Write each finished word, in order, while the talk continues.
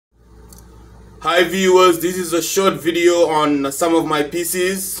Hi viewers, this is a short video on some of my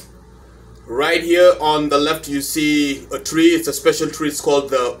pieces. Right here on the left you see a tree. It's a special tree. It's called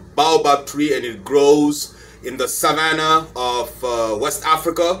the baobab tree, and it grows in the savannah of West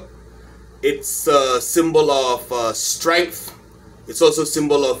Africa. It's a symbol of strength. It's also a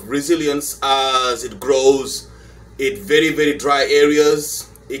symbol of resilience as it grows in very dry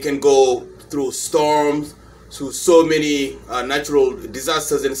areas. It can go through storms, through so many natural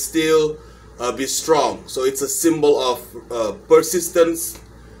disasters, and still be strong. So it's a symbol of persistence,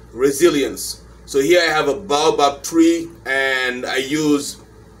 resilience. So here I have a baobab tree, and I use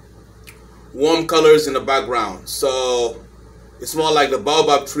warm colors in the background, so it's more like the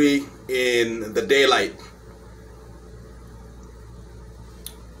baobab tree in the daylight.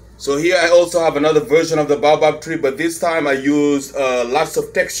 So here I also have another version of the baobab tree, but this time I use lots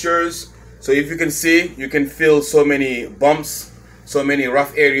of textures. So if you can see, you can feel so many bumps, so many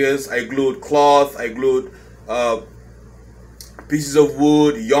rough areas. I glued cloth, I glued pieces of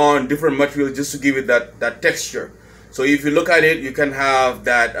wood, yarn, different materials, just to give it that texture. So if you look at it, you can have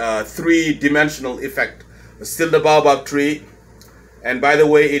that three-dimensional effect. Still the baobab tree, and by the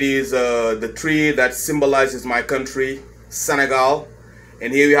way, it is the tree that symbolizes my country, Senegal.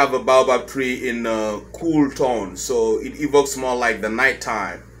 And here we have a baobab tree in cool tone, so it evokes more like the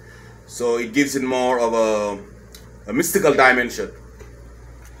nighttime. So it gives it more of a mystical dimension.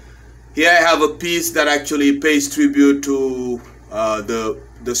 Here I have a piece that actually pays tribute to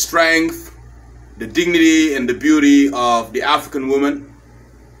the strength, the dignity, and the beauty of the African woman.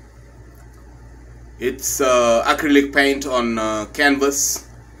 It's acrylic paint on canvas,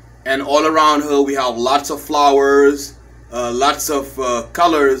 and all around her we have lots of flowers, lots of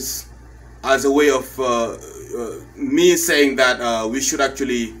colors, as a way of me saying that we should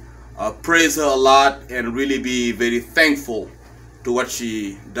actually praise her a lot and really be very thankful to what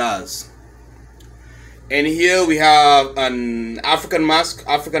she does. And here we have an African mask.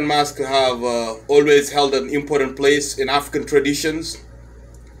 African masks have always held an important place in African traditions.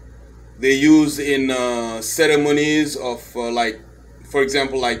 They use in ceremonies of like, for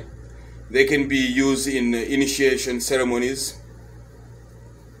example, like they can be used in initiation ceremonies.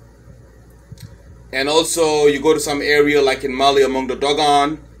 And also you go to some area like in Mali among the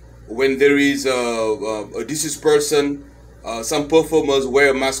Dogon, when there is a deceased person, some performers wear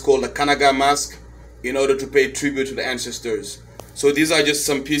a mask called a Kanaga mask in order to pay tribute to the ancestors. So these are just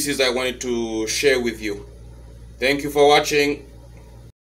some pieces I wanted to share with you. Thank you for watching.